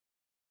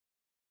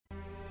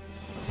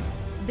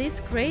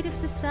This Creative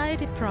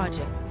Society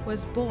project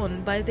was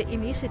born by the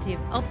initiative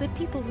of the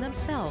people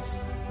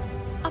themselves.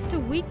 After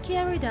we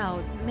carried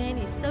out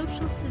many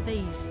social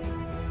surveys,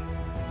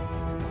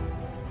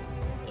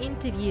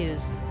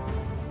 interviews,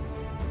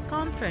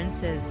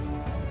 conferences,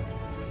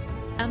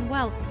 and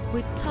well,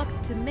 we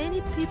talked to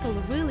many people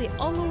really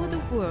all over the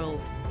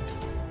world.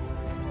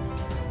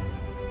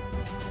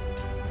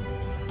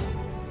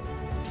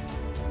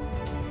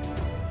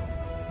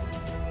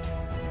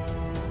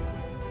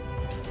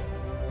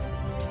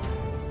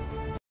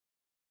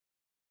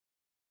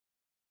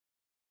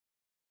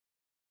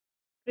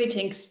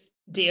 Greetings,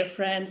 dear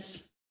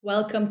friends.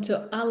 Welcome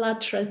to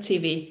ALLATRA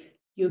TV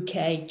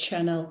UK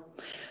channel.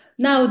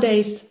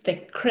 Nowadays, the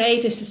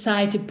Creative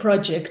Society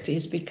project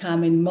is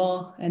becoming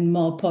more and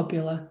more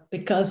popular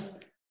because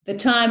the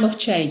time of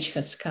change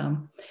has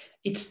come.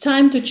 It's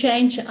time to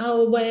change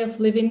our way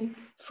of living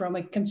from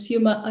a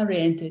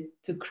consumer-oriented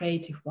to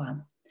creative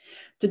one.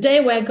 Today,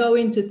 we're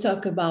going to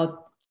talk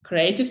about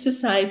Creative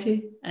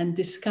Society and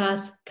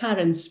discuss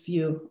Karen's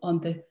view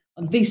on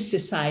this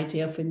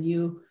society of a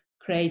new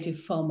creative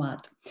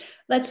format.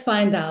 Let's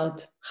find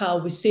out how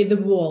we see the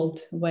world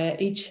where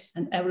each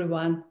and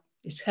everyone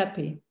is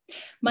happy.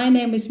 My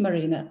name is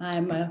Marina.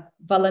 I'm a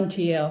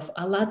volunteer of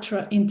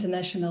ALLATRA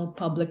International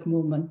Public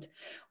Movement.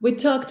 We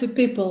talk to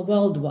people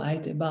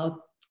worldwide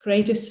about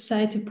Creative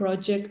Society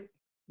project,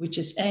 which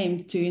is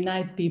aimed to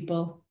unite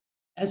people,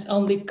 as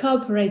only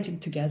cooperating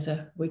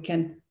together we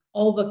can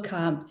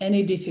overcome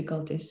any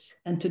difficulties.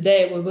 And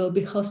today we will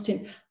be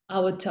hosting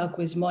our talk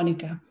with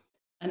Monica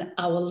and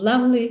our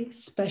lovely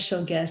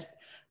special guest,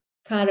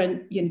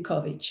 Karen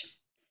Yankovic,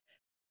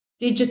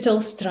 digital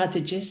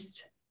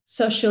strategist,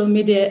 social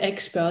media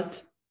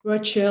expert,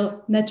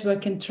 virtual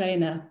networking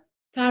trainer.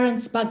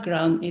 Karen's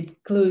background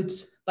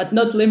includes, but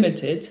not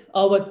limited,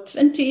 over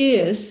 20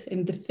 years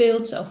in the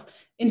fields of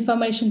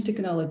information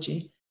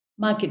technology,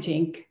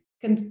 marketing,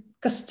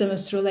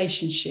 customers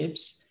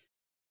relationships,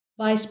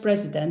 vice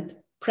president,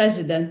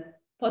 president,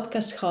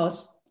 podcast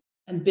host,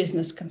 and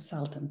business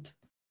consultant.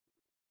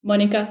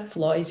 Monica,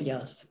 floor is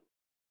yours.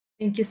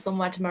 Thank you so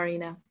much,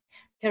 Marina.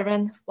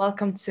 Karen,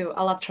 welcome to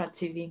ALLATRA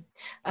TV.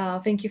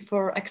 Thank you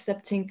for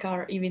accepting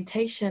our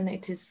invitation.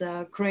 It is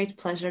a great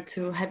pleasure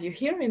to have you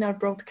here in our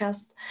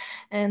broadcast.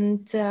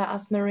 And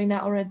as Marina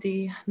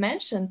already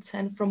mentioned,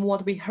 and from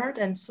what we heard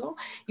and saw,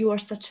 you are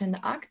such an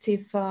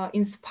active,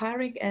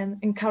 inspiring and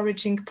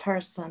encouraging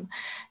person.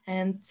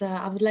 And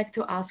I would like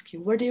to ask you,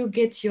 where do you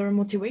get your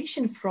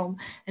motivation from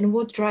and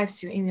what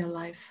drives you in your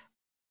life?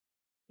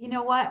 You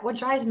know what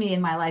drives me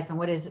in my life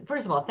and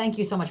first of all, thank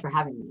you so much for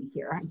having me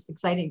here. It's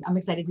exciting. I'm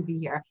excited to be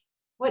here.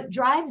 What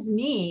drives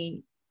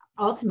me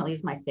ultimately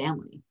is my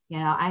family. You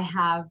know, I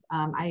have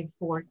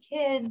 4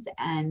 kids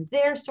and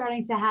they're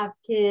starting to have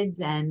kids,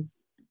 and,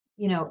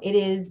 you know,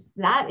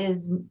 that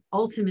is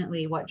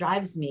ultimately what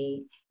drives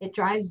me. It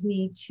drives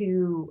me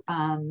to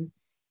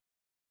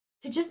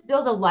just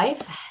build a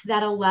life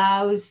that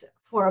allows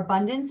for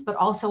abundance, but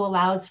also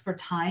allows for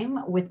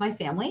time with my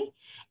family.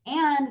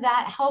 And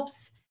that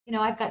helps. You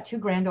know, I've got 2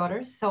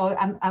 granddaughters, so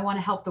I want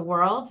to help the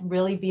world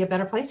really be a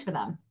better place for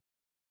them.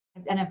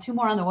 And I have 2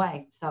 more on the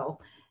way. So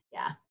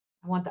yeah,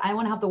 I want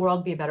to help the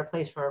world be a better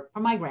place for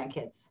my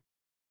grandkids.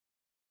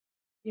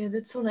 Yeah,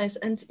 that's so nice.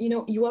 And, you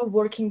know, you are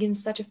working in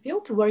such a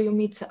field where you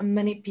meet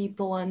many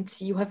people and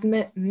you have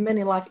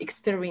many life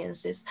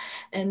experiences.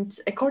 And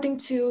according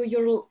to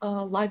your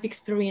life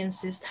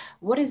experiences,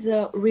 what is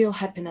a real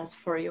happiness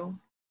for you?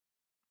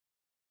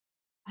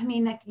 I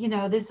mean, you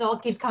know, this all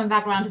keeps coming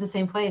back around to the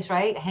same place,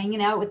 right?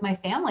 Hanging out with my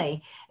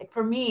family.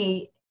 For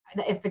me,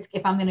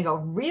 if I'm going to go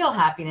real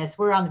happiness,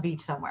 we're on the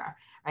beach somewhere,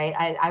 right?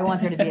 I want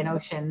there to be an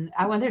ocean.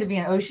 I want there to be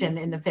an ocean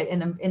in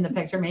the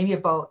picture, maybe a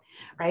boat,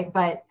 right?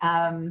 But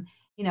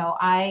you know,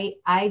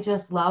 I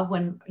just love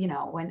when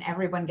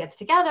everyone gets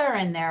together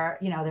and they're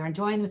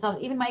enjoying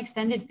themselves. Even my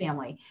extended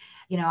family,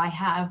 you know, I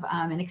have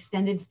an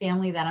extended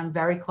family that I'm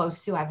very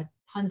close to. I have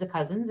tons of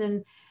cousins,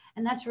 and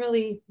that's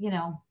really, you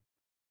know.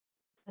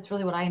 That's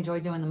really what I enjoy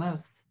doing the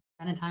most,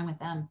 spending time with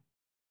them.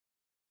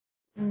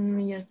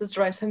 Yes, that's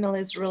right. Family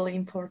is really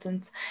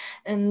important.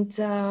 And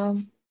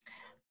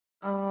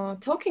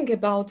talking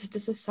about the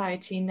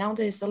society,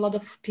 nowadays a lot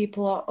of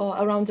people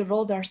around the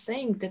world are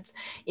saying that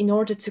in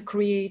order to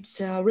create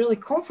really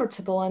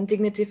comfortable and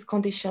dignified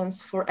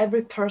conditions for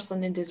every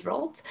person in this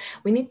world,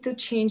 we need to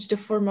change the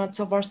format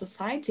of our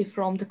society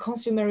from the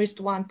consumerist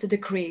one to the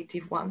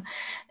creative one.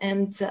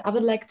 And I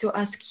would like to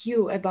ask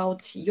you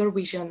about your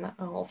vision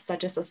of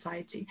such a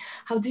society.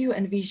 How do you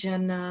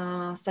envision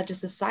such a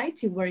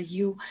society where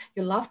you,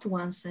 your loved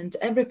ones, and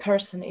every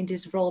person in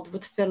this world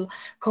would feel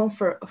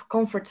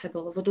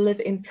comfortable, would live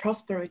in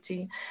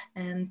prosperity,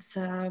 and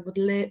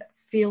would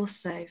feel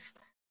safe?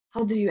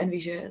 How do you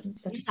envision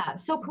such a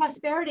So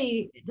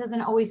prosperity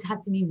doesn't always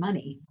have to mean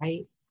money,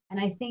 right? And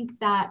I think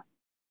that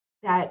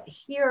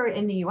here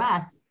in the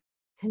US,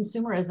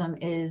 consumerism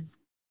is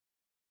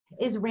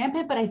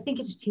rampant, but I think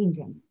it's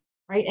changing,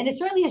 right? And it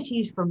certainly has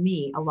changed for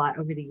me a lot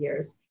over the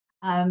years.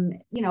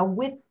 You know,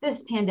 with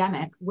this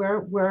pandemic,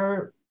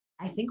 we're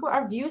I think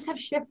our views have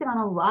shifted on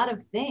a lot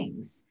of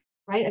things,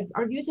 right?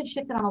 Our views have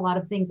shifted on a lot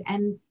of things.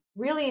 And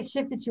really it's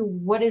shifted to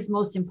what is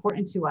most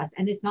important to us.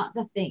 And it's not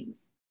the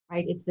things,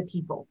 right? It's the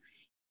people.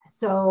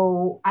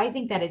 So I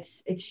think that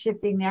it's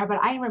shifting there.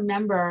 But I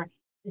remember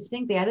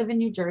distinctly, I live in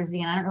New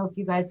Jersey, and I don't know if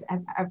you guys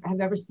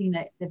have ever seen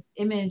the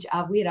image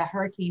of, we had a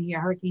hurricane here,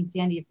 Hurricane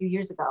Sandy, a few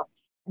years ago.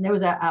 And there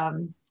was a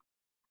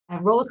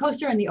roller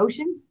coaster in the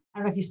ocean. I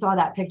don't know if you saw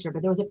that picture,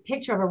 but there was a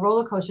picture of a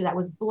roller coaster that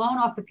was blown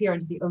off the pier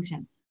into the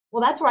ocean.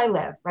 Well, that's where I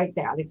live, right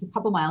there. It's a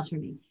couple miles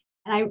from me.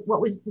 And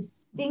what was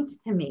distinct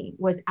to me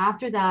was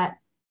after that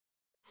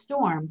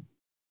storm,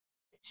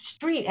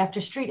 street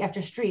after street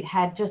after street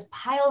had just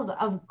piles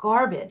of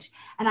garbage.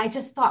 And I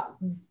just thought,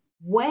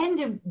 when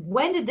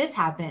did this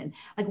happen?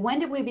 Like, when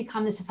did we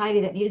become the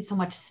society that needed so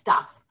much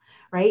stuff?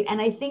 Right.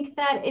 And I think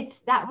that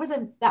that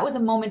was a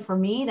moment for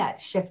me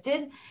that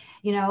shifted,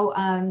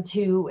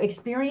 to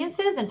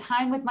experiences and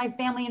time with my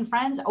family and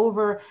friends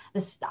over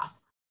the stuff.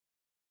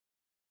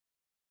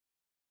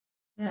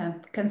 Yeah,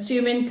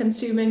 consuming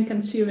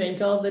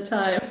all the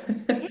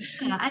time.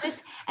 Yeah,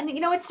 and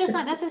it's just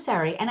not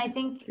necessary. And I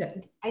think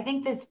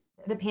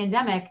the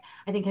pandemic,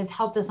 I think, has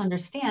helped us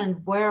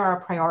understand where our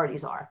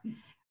priorities are,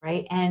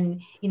 right?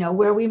 And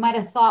where we might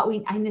have thought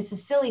this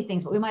is silly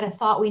things, but we might have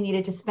thought we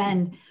needed to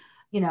spend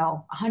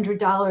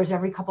 $100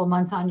 every couple of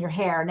months on your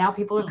hair. Now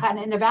people are cutting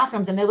it in their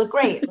bathrooms and they look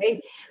great,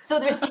 right? So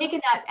they're taking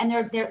that and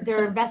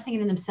they're investing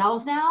it in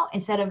themselves now,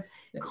 instead of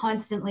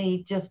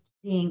constantly just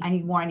being, I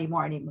need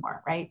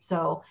more, right?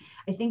 So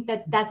I think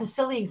that's a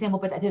silly example,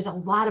 but there's a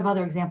lot of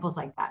other examples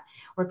like that,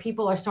 where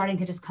people are starting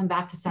to just come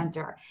back to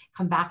center,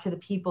 come back to the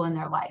people in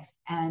their life,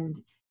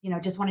 and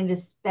just wanting to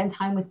spend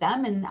time with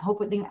them and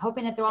hoping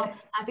that they're all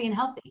happy and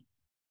healthy.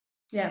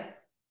 Yeah.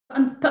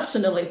 And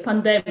personally,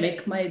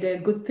 pandemic made a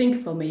good thing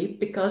for me,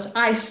 because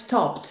I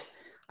stopped.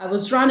 I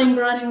was running.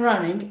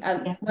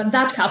 And when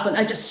that happened,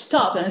 I just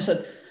stopped and I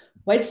said,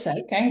 wait a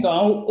sec, hang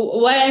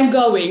on, where I'm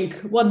going,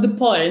 what the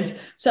point?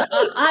 So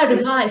I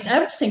realized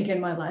everything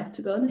in my life,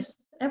 to be honest.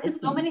 Everything.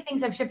 So many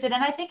things have shifted,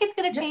 and I think it's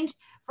going to change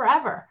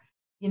forever.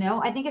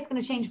 I think it's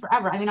going to change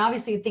forever. I mean,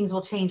 obviously things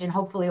will change and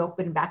hopefully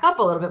open back up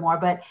a little bit more,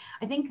 but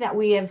I think that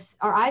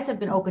our eyes have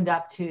been opened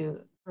up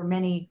for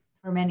many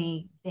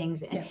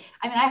things. Yeah.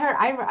 I mean,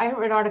 I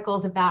read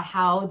articles about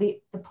how the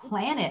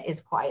planet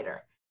is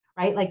quieter,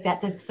 right? Like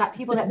that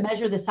people that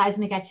measure the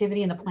seismic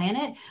activity in the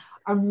planet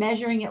are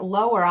measuring it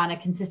lower on a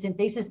consistent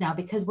basis now,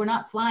 because we're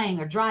not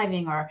flying or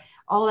driving or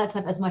all that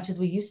stuff as much as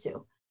we used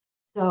to.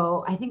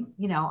 So I think,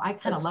 I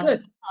kind of love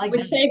it. We're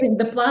saving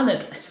the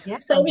planet,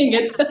 saving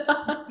it.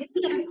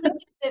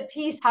 The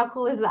peace, how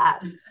cool is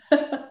that?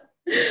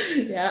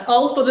 Yeah,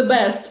 all for the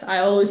best. I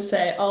always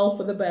say all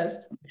for the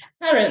best.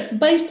 Karen,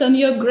 based on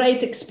your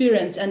great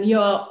experience, and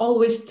you're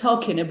always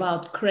talking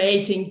about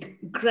creating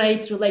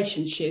great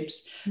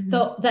relationships,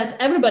 so that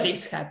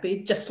everybody's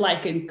happy, just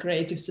like in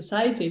Creative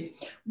Society,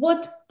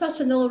 what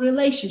personal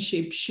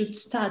relationship should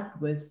start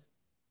with?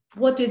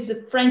 What is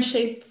a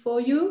friendship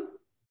for you?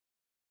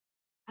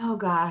 Oh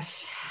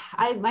gosh,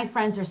 my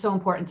friends are so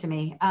important to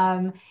me.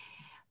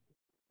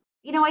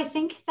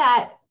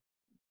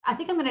 I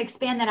think I'm going to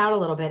expand that out a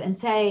little bit and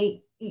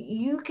say,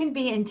 you can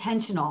be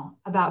intentional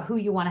about who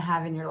you want to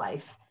have in your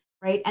life,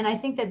 right? And I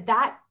think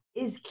that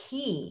is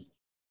key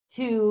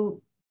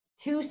to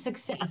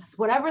success,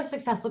 whatever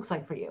success looks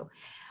like for you,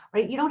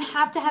 right? You don't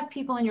have to have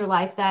people in your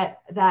life that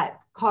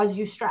cause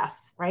you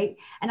stress, right?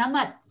 And I'm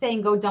not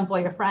saying go dump all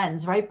your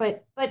friends, right?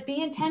 But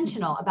be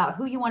intentional about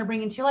who you want to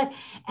bring into your life,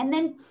 and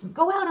then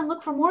go out and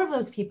look for more of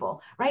those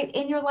people, right?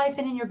 In your life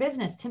and in your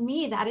business. To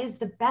me, that is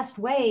the best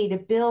way to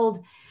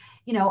build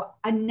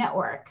a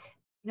network.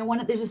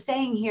 There's a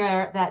saying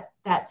here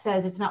that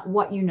says it's not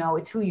what you know,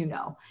 it's who you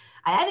know.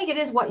 I think it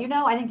is what you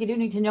know. I think you do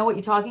need to know what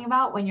you're talking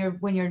about when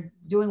you're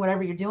doing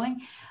whatever you're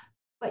doing,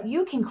 but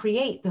you can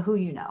create the who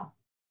you know,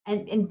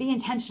 and be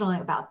intentional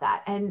about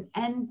that, and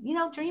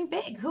dream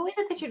big. Who is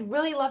it that you'd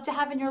really love to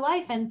have in your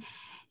life? And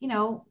in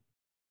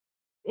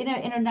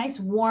a nice,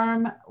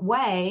 warm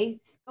way,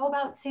 go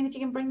about seeing if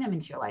you can bring them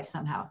into your life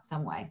somehow,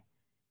 some way.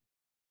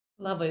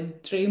 Love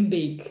it. Dream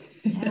big.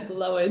 Yeah.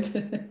 Love it.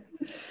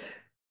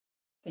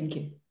 Thank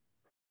you.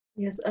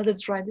 Yes,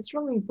 that's right. It's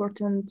really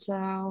important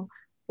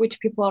which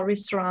people are we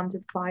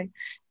surrounded by.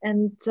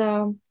 And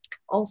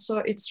also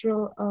it's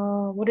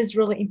what is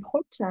really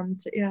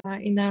important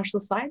in our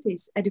society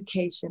is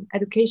education.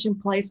 Education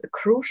plays a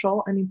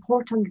crucial and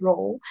important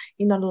role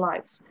in our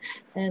lives.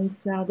 And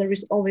there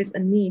is always a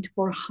need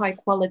for high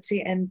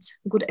quality and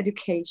good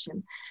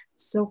education.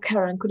 So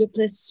Karen, could you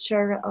please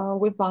share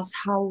with us,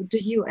 how do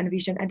you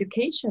envision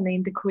education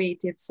in the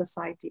Creative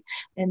Society,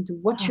 and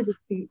what should it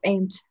be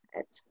aimed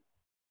at?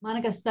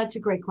 Monica, such a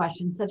great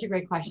question. Such a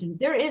great question.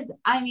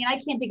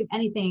 I can't think of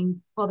anything.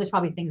 Well, there's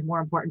probably things more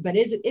important, but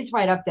it's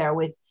right up there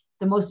with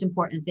the most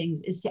important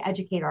things, is to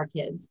educate our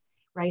kids,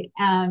 right?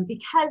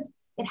 Because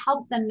it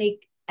helps them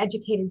make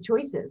educated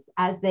choices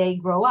as they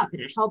grow up,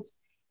 and it helps.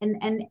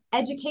 And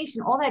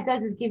education, all that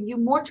does is give you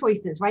more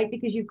choices, right?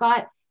 Because you've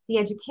got the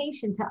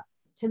education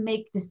to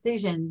make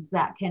decisions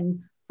that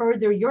can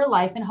further your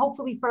life and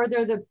hopefully further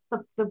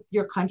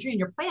your country and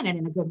your planet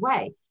in a good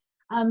way.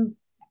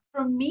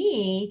 For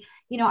me,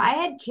 you know, I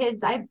had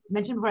kids, I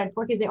mentioned before, I had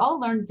 4 kids, they all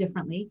learned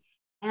differently.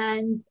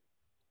 And,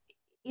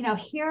 you know,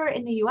 here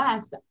in the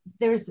US,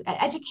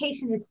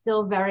 education is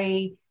still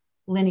very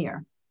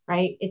linear,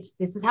 right?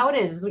 This is how it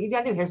is. This is what you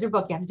got to do. Here's your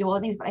book. You have to do all the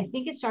things. But I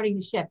think it's starting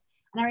to shift.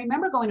 And I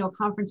remember going to a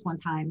conference one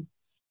time,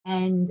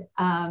 and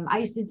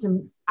I just did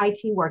some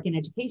IT work in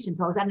education.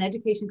 So I was at an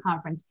education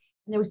conference,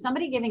 and there was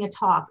somebody giving a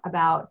talk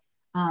about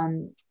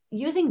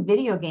using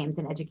video games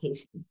in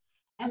education.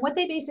 And what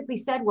they basically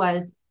said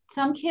was,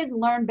 some kids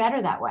learn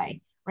better that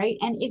way, right?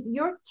 And if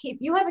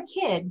you have a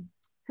kid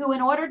who,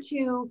 in order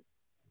to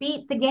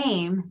beat the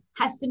game,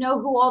 has to know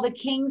who all the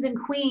kings and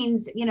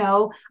queens, you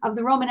know, of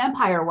the Roman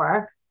Empire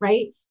were,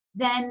 right?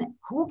 Then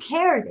who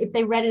cares if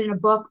they read it in a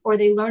book or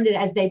they learned it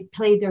as they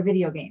played their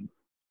video game,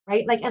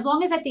 right? Like, as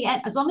long as at the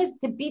end, as long as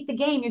to beat the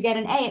game, you get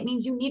an A, it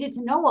means you needed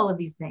to know all of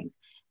these things.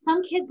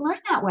 Some kids learn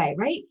that way,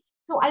 right?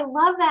 So I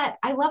love that.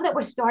 I love that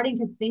we're starting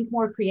to think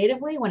more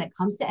creatively when it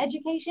comes to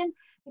education,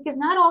 because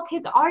not all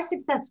kids are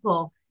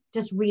successful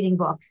just reading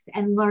books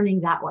and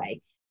learning that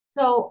way.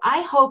 So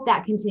I hope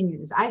that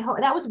continues. I hope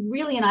that was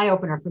really an eye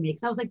opener for me,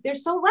 because I was like, they're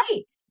so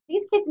right.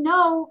 These kids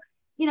know,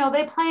 you know,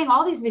 they're playing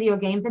all these video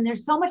games and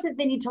there's so much that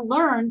they need to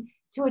learn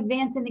to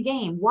advance in the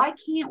game. Why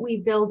can't we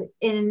build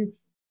in,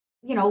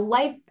 you know,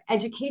 life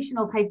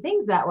educational type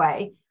things that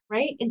way,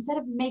 right? Instead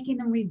of making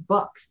them read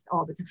books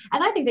all the time.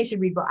 And I think they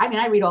should read books. I mean,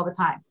 I read all the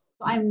time.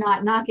 So I'm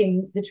not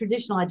knocking the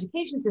traditional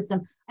education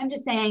system. I'm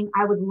just saying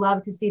I would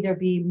love to see there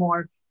be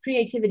more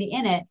creativity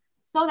in it,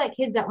 so that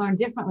kids that learn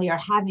differently are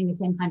having the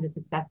same kinds of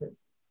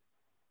successes.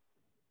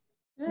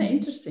 Yeah,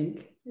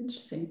 interesting.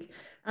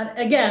 And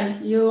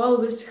again, you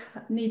always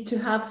need to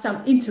have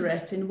some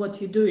interest in what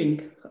you're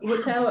doing.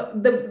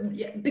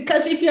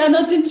 Because if you are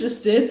not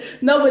interested,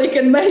 nobody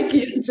can make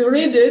you to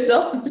read it.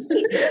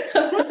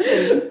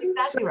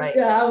 Exactly right.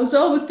 Yeah, I was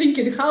always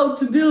thinking how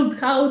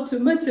to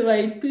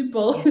motivate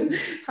people,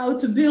 how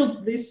to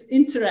build this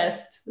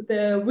interest.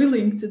 They're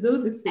willing to do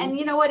this. And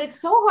you know what? It's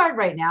so hard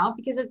right now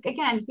because,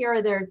 again,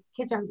 here their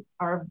kids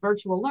are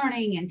virtual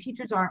learning and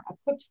teachers aren't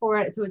equipped for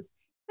it. So it's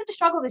been a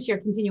struggle this year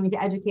continuing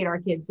to educate our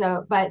kids.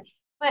 So, but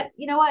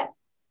you know what?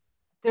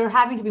 They're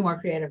having to be more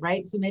creative,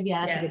 right? So maybe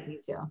that's a good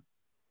thing too.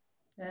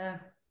 Yeah,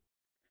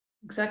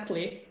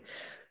 exactly.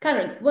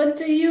 Karen, what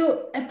do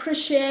you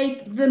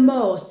appreciate the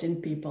most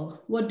in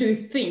people? What do you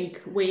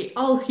think we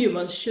all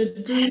humans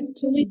should do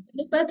to live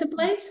in a better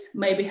place?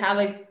 Maybe have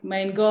a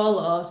main goal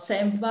or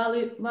same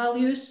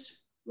values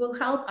will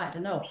help. I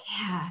don't know.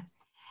 Yeah.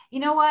 You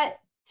know what?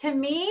 To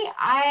me,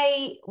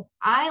 I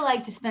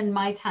like to spend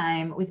my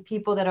time with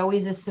people that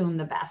always assume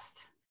the best.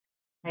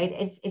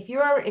 Right? If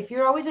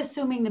you're always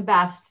assuming the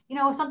best, you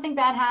know, if something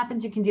bad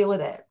happens, you can deal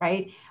with it,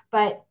 right?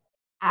 But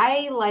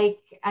I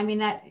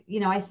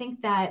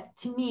think that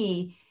to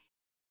me,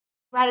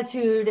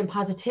 gratitude and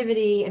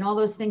positivity and all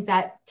those things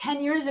that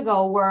 10 years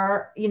ago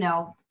were, you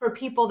know, for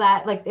people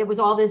that like, it was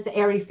all this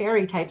airy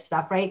fairy type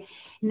stuff, right?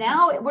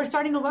 Now we're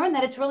starting to learn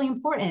that it's really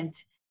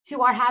important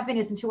to our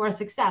happiness and to our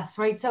success,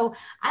 right? So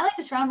I like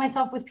to surround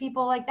myself with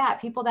people like that,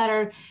 people that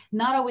are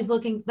always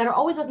looking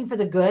for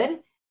the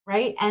good,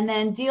 right? And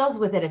then deals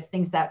with it if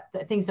things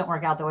don't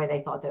work out the way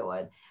they thought they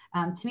would.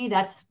 To me,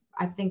 that's,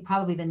 I think,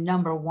 probably the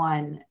number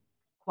one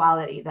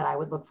quality that I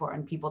would look for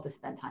in people to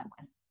spend time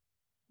with.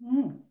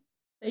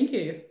 Thank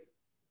you.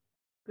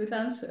 Good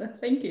answer.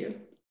 Thank you.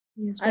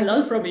 Yes, I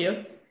learned from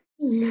you.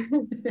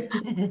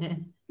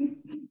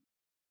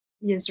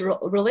 Yes,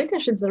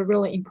 relationships are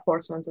really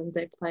important, and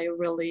they play a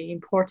really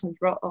important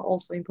role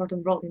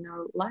in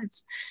our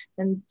lives.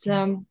 And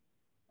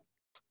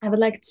I would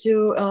like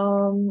to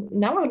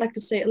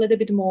say a little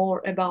bit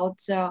more about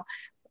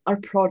our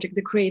project,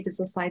 the Creative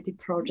Society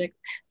project.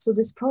 So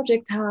this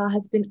project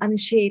has been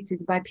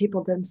initiated by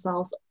people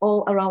themselves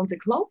all around the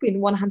globe in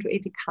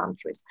 180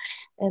 countries.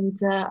 And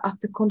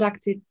after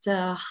conducted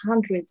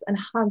hundreds and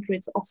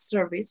hundreds of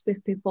surveys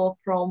with people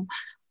from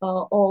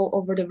all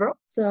over the world,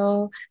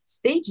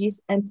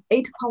 stages and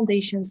 8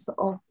 foundations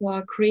of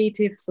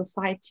Creative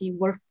Society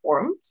were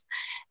formed,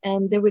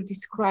 and they were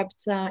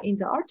described in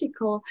the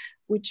article,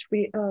 which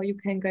you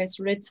can guys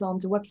read on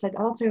the website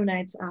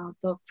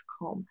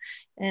allatraunites.com.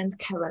 And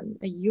Karen,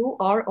 you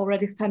are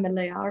already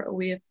familiar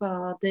with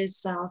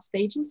these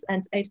stages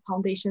and 8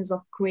 foundations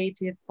of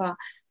Creative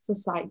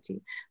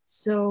Society.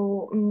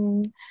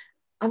 So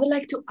I would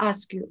like to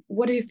ask you,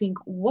 what do you think?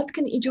 What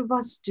can each of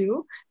us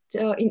do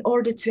in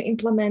order to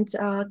implement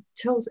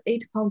those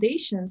 8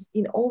 foundations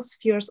in all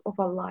spheres of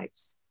our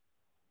lives?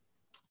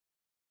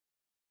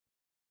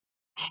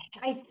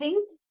 I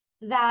think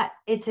that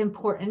it's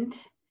important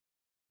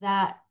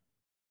that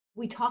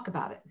we talk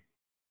about it,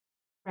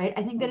 right?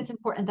 I think that it's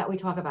important that we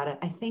talk about it.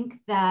 I think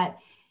that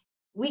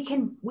we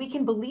can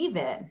believe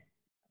it,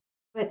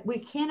 but we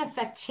can't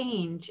affect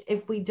change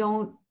if we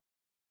don't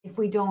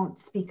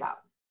speak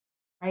up,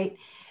 right?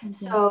 Mm-hmm.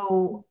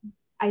 So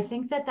I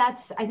think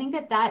that's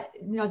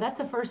that's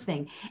the first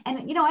thing.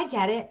 And I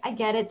get it. I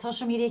get it.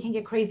 Social media can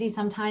get crazy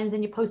sometimes,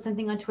 and you post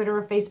something on Twitter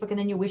or Facebook and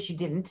then you wish you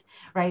didn't,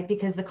 right?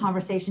 Because the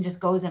conversation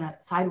just goes in a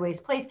sideways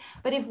place.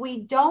 But if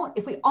we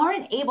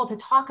aren't able to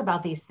talk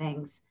about these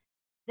things,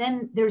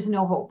 then there's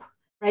no hope,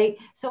 right?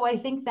 So I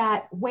think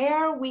that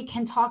where we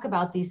can talk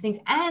about these things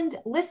and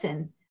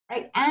listen,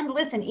 right? And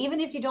listen,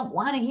 even if you don't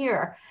want to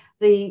hear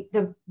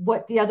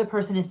what the other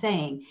person is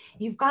saying,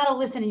 you've got to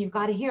listen and you've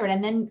got to hear it.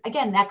 And then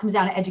again, that comes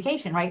down to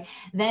education, right?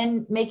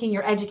 Then making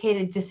your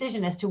educated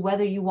decision as to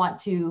whether you want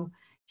to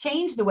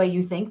change the way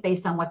you think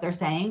based on what they're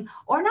saying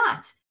or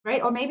not,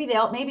 right? Or maybe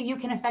you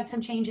can affect some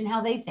change in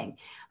how they think,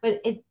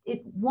 but it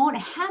won't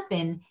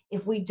happen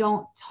if we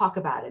don't talk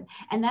about it.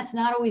 And that's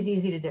not always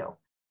easy to do.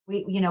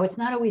 It's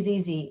not always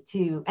easy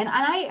to, and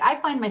I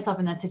find myself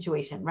in that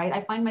situation, right?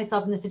 I find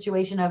myself in the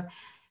situation of,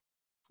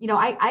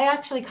 I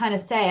actually kind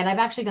of say, and I've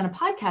actually done a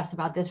podcast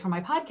about this for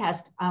my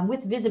podcast,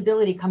 with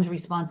visibility comes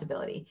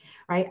responsibility,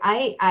 right?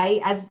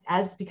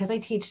 Because I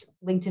teach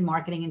LinkedIn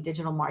marketing and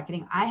digital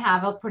marketing, I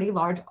have a pretty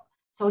large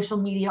social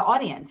media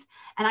audience.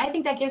 And I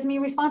think that gives me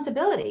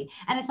responsibility.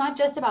 And it's not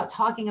just about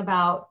talking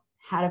about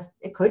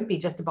it could be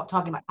just about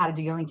talking about how to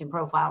do your LinkedIn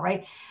profile,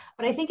 right?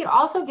 But I think it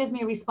also gives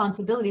me a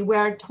responsibility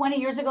where 20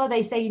 years ago,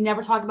 they say you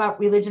never talk about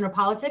religion or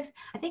politics.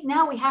 I think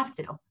now we have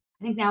to.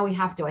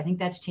 I think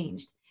that's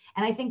changed.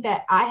 And I think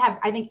that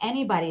I think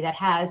anybody that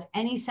has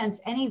any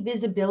sense, any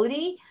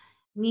visibility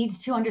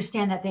needs to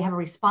understand that they have a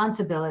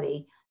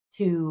responsibility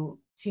to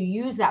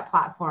use that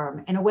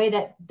platform in a way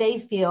that they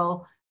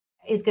feel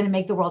is going to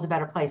make the world a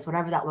better place,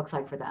 whatever that looks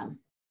like for them.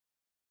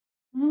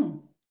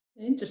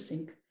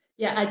 Interesting.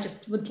 Yeah, I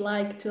just would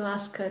like to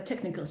ask a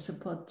technical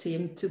support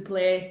team to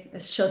play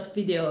a short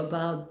video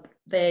about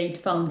the 8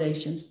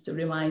 foundations to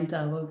remind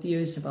our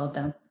viewers about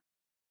them,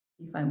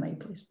 if I may,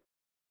 please.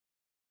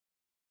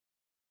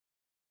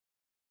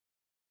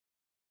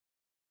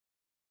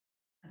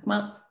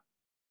 Akmal.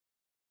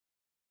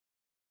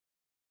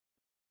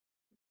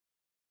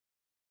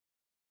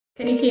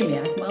 Can you hear me,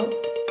 Akmal?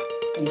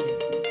 Thank you.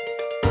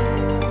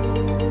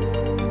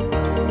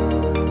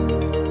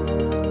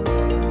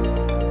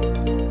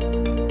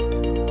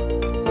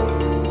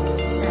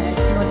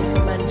 As Monica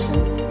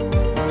mentioned,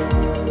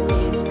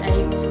 these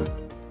 8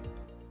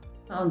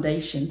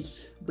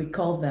 foundations, we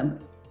call them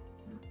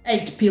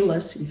 8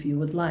 pillars, if you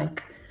would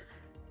like.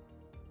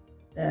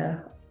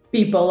 The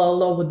people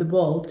all over the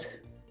world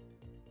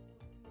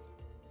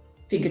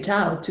figured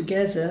out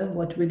together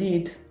what we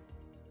need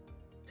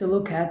to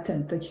look at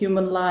the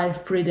human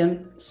life,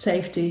 freedom,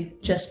 safety,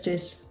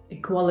 justice,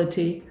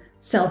 equality,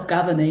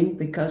 self-governing,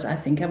 because I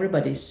think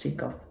everybody's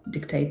sick of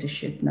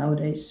dictatorship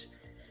nowadays.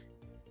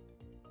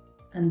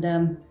 And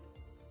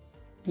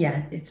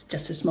it's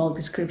just a small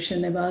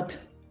description about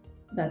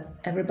that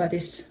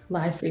everybody's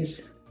life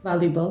is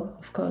valuable,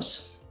 of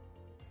course.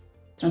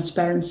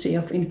 Transparency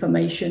of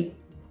information.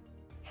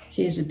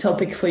 Here's a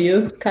topic for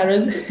you,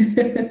 Karen.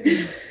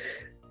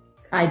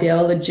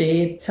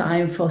 Ideology,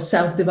 time for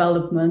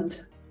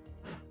self-development,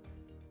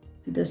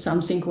 to do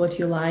something what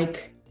you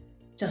like,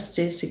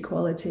 justice,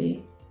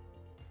 equality,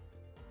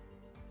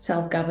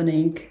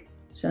 self-governing,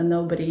 so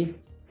nobody.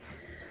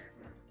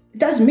 It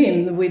doesn't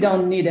mean we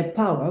don't need a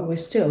power, we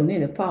still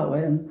need a power,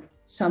 and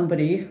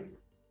somebody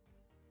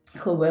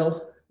who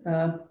will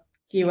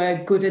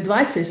give good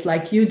advices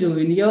like you do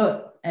in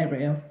your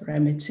area of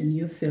remit, in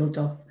your field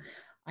of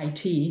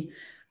IT,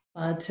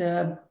 but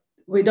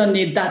we don't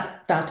need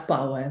that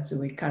power as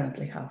we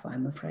currently have,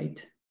 I'm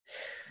afraid.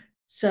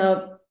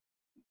 So,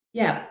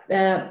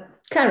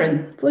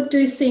 Karen, what do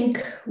you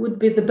think would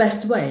be the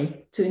best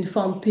way to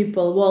inform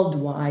people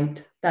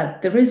worldwide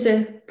that there is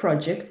a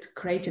project,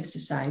 Creative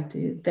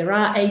Society? There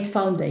are 8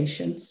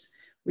 foundations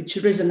which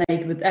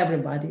resonate with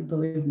everybody,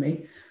 believe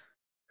me.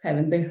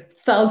 Having the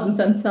thousands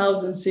and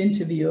thousands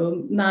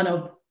interview, none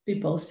of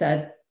people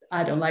said,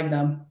 I don't like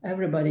them.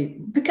 Everybody,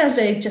 because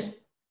they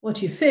just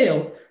what you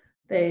feel.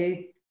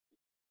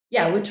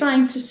 We're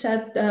trying to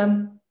set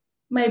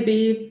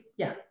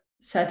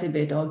set a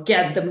bit or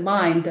get the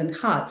mind and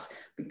hearts,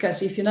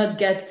 because if you not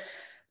get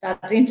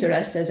that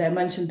interest, as I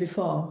mentioned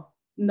before,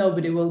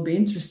 nobody will be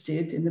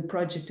interested in the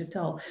project at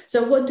all.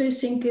 So what do you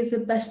think is the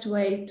best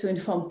way to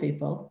inform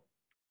people?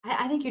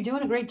 I think you're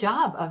doing a great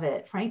job of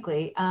it,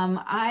 frankly.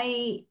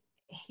 I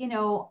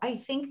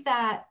think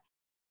that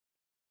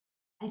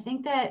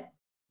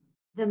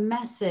the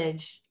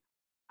message,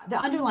 the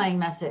underlying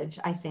message,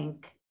 I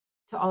think,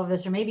 to all of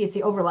this, or maybe it's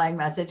the overlying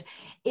message,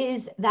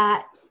 is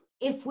that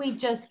if we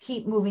just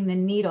keep moving the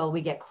needle,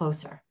 we get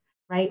closer,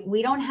 right?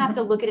 We don't have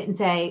to look at it and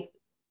say,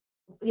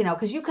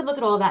 because you could look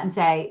at all of that and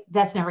say,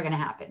 that's never going to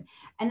happen.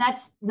 And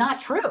that's not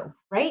true,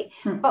 right?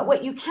 But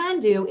what you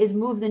can do is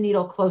move the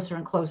needle closer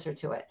and closer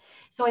to it.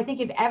 So I think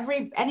if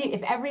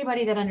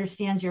everybody that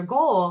understands your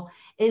goal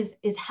is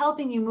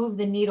helping you move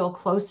the needle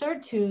closer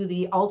to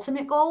the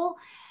ultimate goal,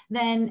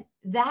 then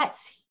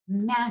that's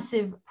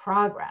massive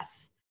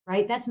progress.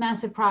 Right? That's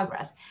massive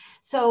progress.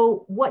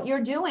 So what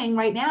you're doing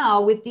right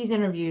now with these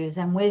interviews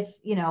and with,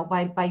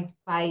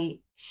 by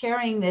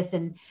sharing this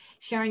and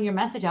sharing your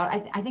message out.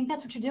 I think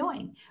that's what you're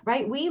doing,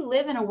 right? We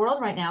live in a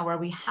world right now where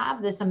we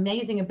have this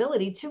amazing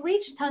ability to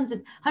reach tons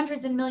of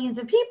hundreds and millions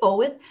of people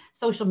with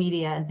social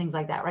media and things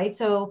like that, right?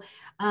 So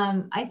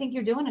I think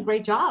you're doing a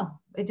great job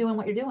at doing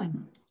what you're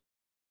doing.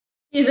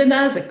 Here's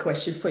another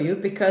question for you,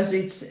 because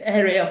it's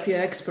area of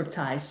your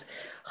expertise.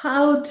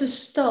 How to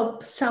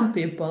stop some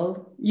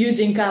people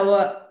using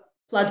our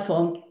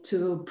platform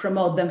to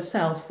promote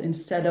themselves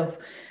instead of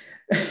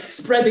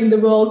spreading the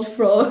word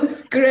for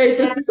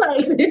greater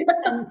society?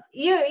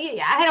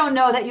 I don't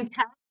know that you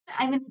can.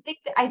 I mean,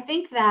 I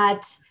think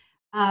that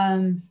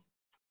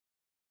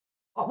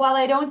while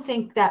I don't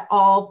think that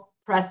all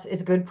press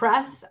is good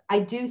press, I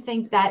do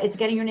think that it's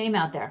getting your name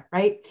out there,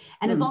 right?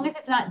 And as long as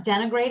it's not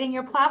denigrating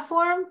your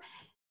platform,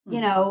 you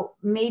know,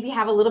 maybe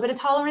have a little bit of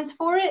tolerance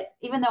for it,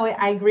 even though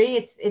I agree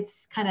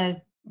it's kind of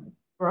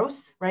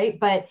gross, right?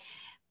 But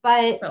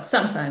well,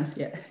 sometimes,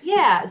 yeah.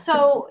 Yeah.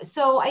 So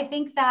I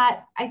think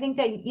that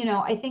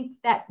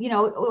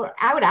or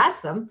I would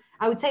ask them,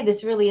 I would say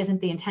this really isn't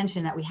the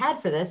intention that we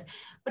had for this,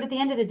 but at the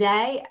end of the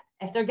day,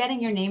 if they're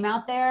getting your name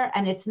out there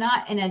and it's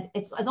not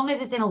it's as long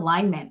as it's in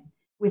alignment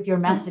with your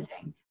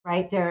messaging,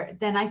 right there,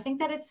 then I think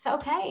that it's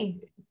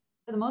okay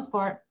for the most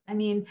part. I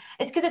mean,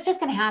 it's because it's just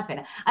going to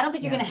happen. I don't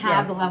think you're going to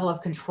have the level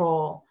of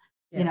control,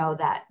 you know,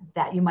 that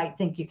you might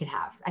think you could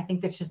have. I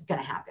think that's just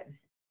going to happen.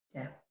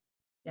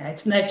 Yeah,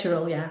 it's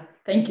natural. Yeah.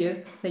 Thank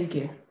you. Thank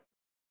you.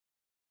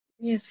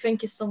 Yes,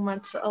 thank you so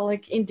much.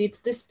 Like, indeed,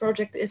 this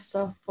project is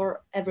for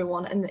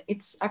everyone, and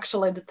it's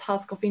actually the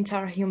task of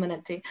entire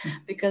humanity,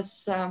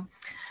 because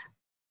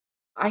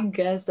I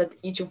guess that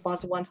each of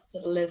us wants to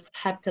live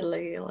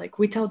happily, like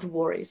without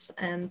worries.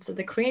 And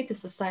the Creative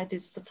Society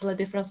is a totally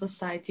different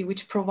society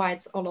which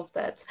provides all of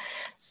that.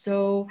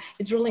 So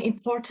it's really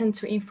important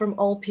to inform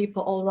all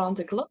people all around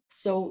the globe.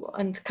 So,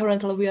 and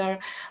currently we are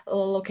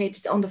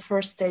located on the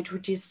first stage,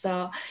 which is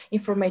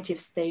informative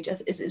stage.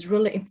 As it's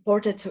really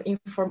important to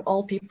inform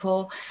all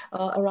people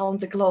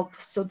around the globe,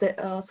 so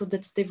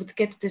that they would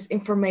get this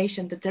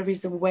information that there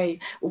is a way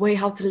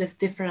how to live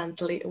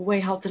differently, a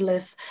way how to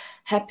live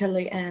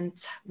happily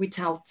and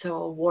without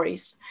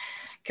worries.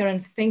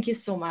 Karen, thank you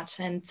so much.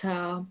 And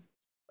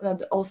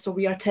also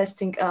we are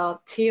testing a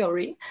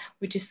theory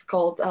which is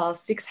called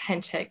 6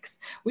 handshakes,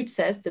 which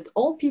says that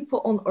all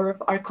people on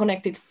earth are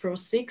connected through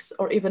 6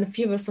 or even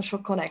fewer social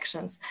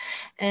connections.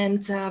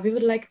 And we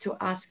would like to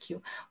ask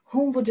you,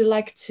 whom would you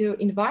like to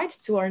invite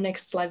to our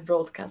next live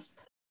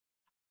broadcast?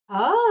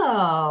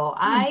 Oh,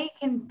 I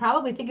can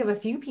probably think of a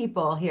few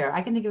people here.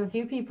 I can think of a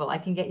few people. I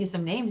can get you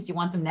some names. Do you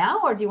want them now,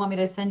 or do you want me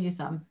to send you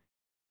some?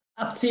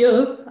 Up to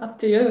you. Up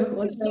to you.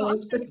 What's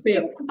supposed to be?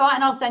 Thought,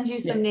 and I'll send you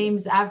some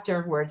names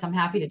afterwards. I'm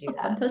happy to do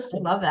that. Fantastic.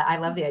 I love that. I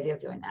love the idea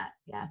of doing that.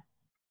 Yeah.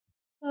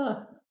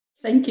 Oh,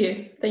 thank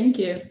you. Thank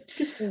you. Thank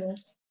you so much.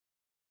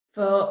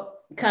 For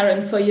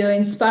Karen, for your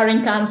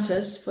inspiring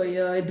answers, for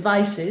your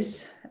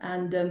advices,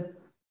 and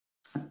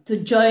to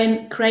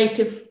join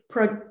Creative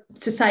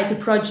Society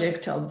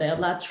project of the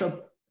ALLATRA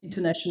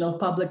International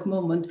Public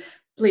Movement,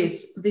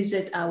 please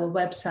visit our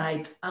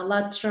website,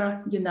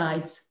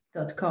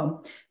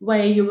 allatraunites.com,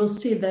 where you will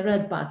see the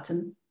red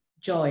button,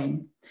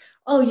 join.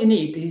 All you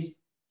need is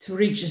to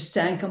register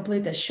and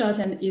complete a short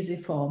and easy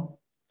form.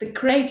 The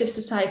Creative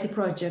Society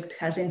project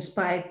has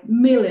inspired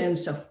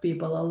millions of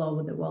people all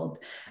over the world,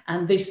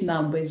 and this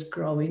number is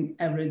growing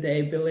every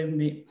day, believe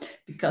me,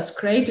 because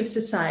Creative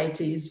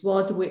Society is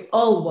what we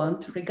all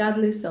want,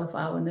 regardless of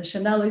our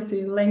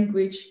nationality,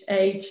 language,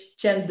 age,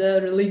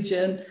 gender,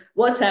 religion,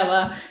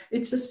 whatever.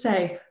 It's a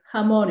safe,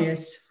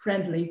 harmonious,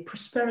 friendly,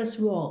 prosperous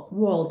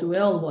world we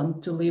all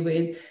want to live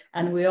in,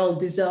 and we all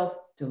deserve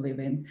to live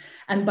in.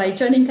 And by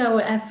joining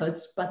our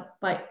efforts, but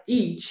by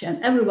each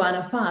and every one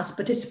of us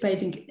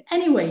participating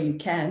any way you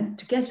can,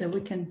 together we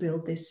can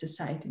build this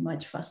society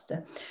much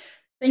faster.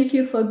 Thank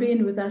you for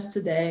being with us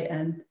today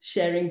and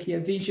sharing your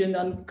vision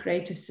on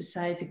Creative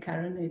Society,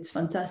 Karen. It's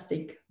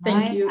fantastic.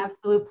 Thank you.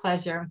 Absolute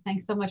pleasure.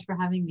 Thanks so much for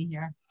having me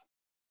here.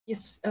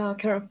 Yes,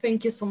 Karen,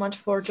 thank you so much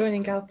for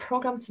joining our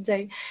program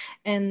today,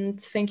 and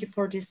thank you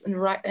for this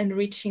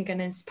enriching and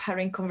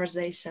inspiring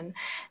conversation.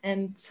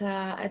 And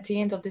at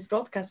the end of this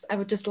broadcast, I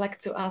would just like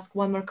to ask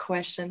one more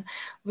question.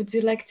 Would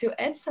you like to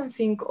add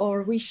something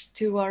or wish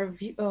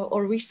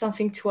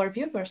something to our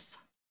viewers?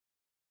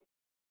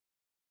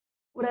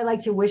 Would I like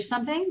to wish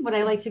something? Would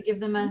I like to give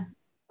them a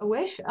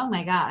wish? Oh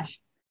my gosh.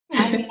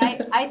 I mean,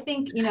 I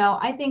think,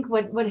 I think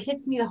what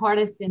hits me the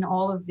hardest in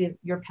all of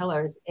your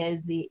pillars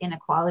is the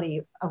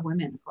inequality of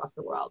women across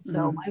the world.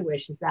 So my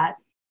wish is that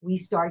we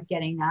start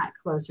getting that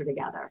closer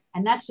together.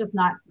 And that's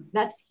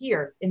that's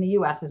here in the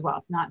US as well.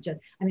 It's not just,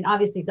 I mean,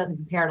 obviously it doesn't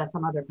compare to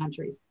some other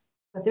countries,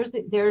 but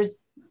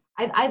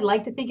I'd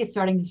like to think it's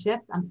starting to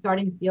shift. I'm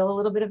starting to feel a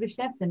little bit of a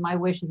shift, and my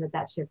wish is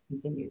that shift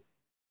continues.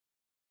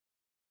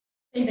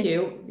 Thank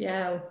you.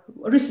 Yeah,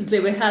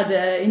 recently we had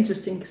an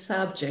interesting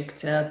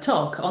subject,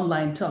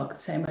 online talk,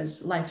 same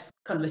as live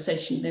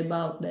conversation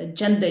about the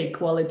gender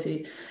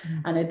equality,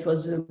 and it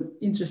was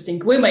interesting.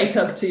 We may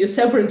talk to you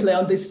separately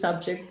on this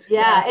subject.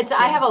 Yeah,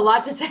 I have a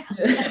lot to say.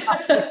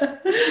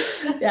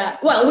 Yeah,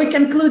 well, we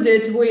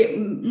concluded we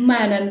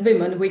men and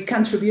women, we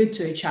contribute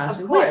to each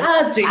other. We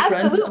are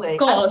different, Absolutely. of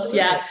course. Absolutely.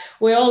 Yeah,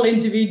 we're all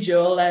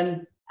individual,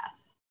 and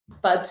Yes.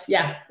 but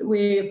yeah,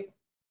 we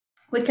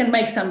can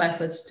make some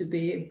efforts to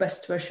be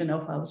best version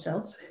of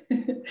ourselves.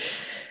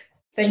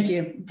 Thank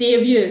you.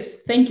 Dear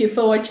viewers, thank you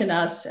for watching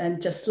us. And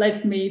just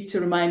let me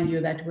to remind you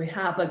that we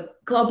have a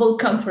global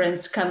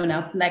conference coming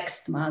up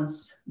next month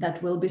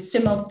that will be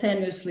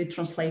simultaneously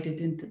translated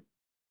into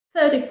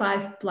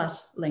 35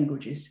 plus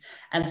languages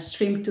and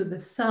streamed to the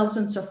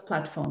thousands of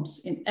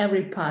platforms in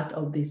every part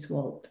of this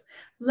world.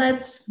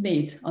 Let's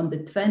meet on the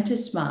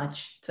 20th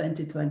March,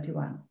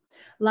 2021.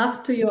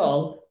 Love to you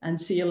all and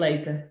see you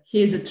later.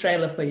 Here's a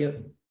trailer for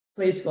you.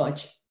 Please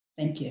watch.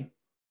 Thank you.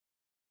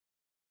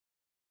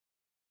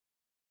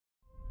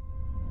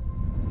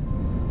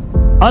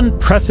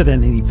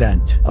 Unprecedented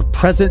event of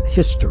present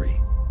history.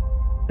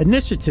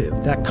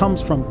 Initiative that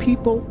comes from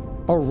people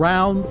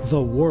around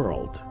the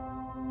world.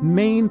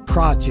 Main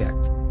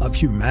project of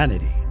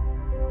humanity.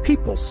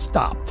 People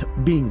stopped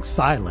being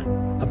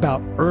silent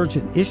about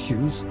urgent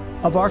issues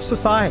of our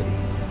society.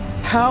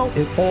 How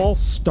it all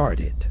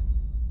started.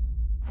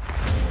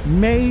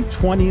 May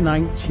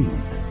 2019,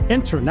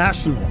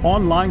 International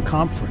Online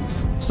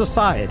Conference,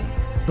 Society,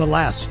 The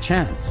Last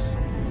Chance.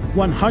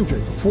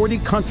 140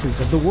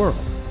 countries of the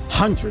world,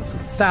 hundreds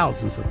of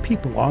thousands of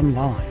people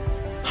online,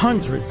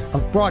 hundreds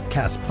of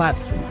broadcast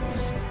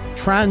platforms,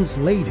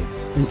 translated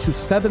into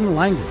 7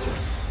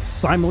 languages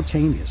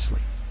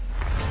simultaneously.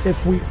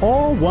 If we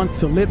all want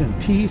to live in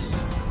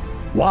peace,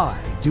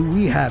 why do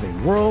we have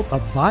a world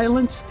of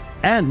violence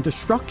and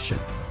destruction?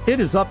 It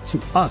is up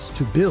to us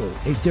to build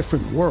a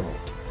different world.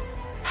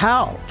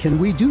 How can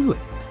we do it?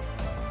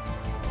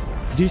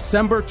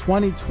 December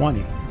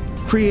 2020,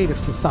 Creative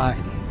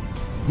Society,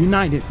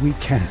 United We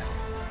Can.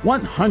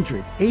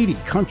 180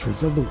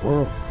 countries of the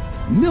world,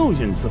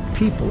 millions of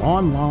people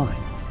online,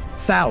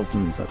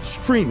 thousands of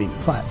streaming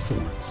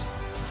platforms,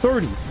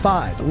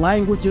 35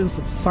 languages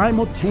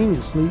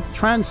simultaneously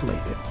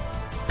translated.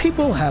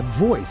 People have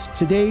voiced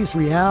today's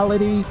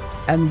reality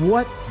and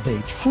what they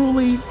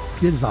truly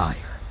desire.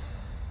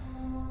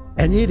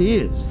 And it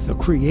is the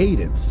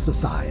Creative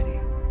Society.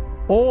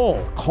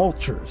 All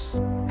cultures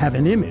have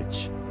an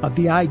image of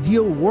the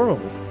ideal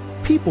world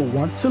people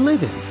want to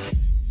live in.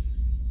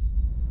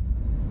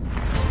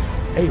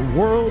 A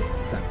world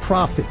that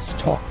prophets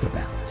talked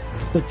about.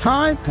 The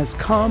time has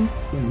come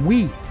when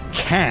we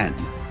can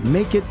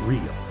make it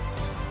real.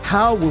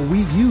 How will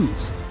we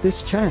use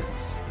this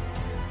chance?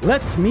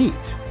 Let's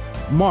meet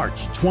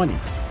March 20,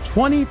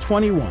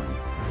 2021,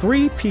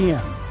 3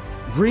 p.m.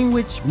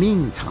 Greenwich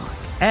Mean Time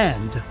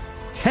and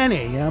 10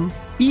 a.m.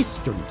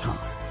 Eastern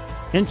Time.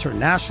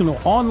 International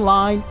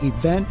online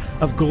event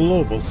of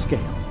global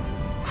scale.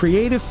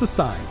 Creative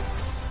Society,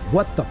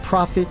 what the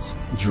prophets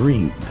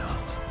dreamed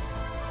of.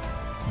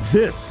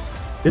 This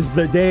is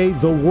the day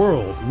the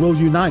world will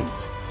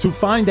unite to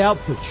find out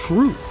the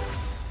truth.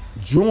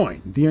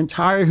 Join the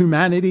entire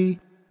humanity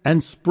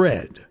and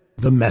spread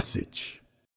the message.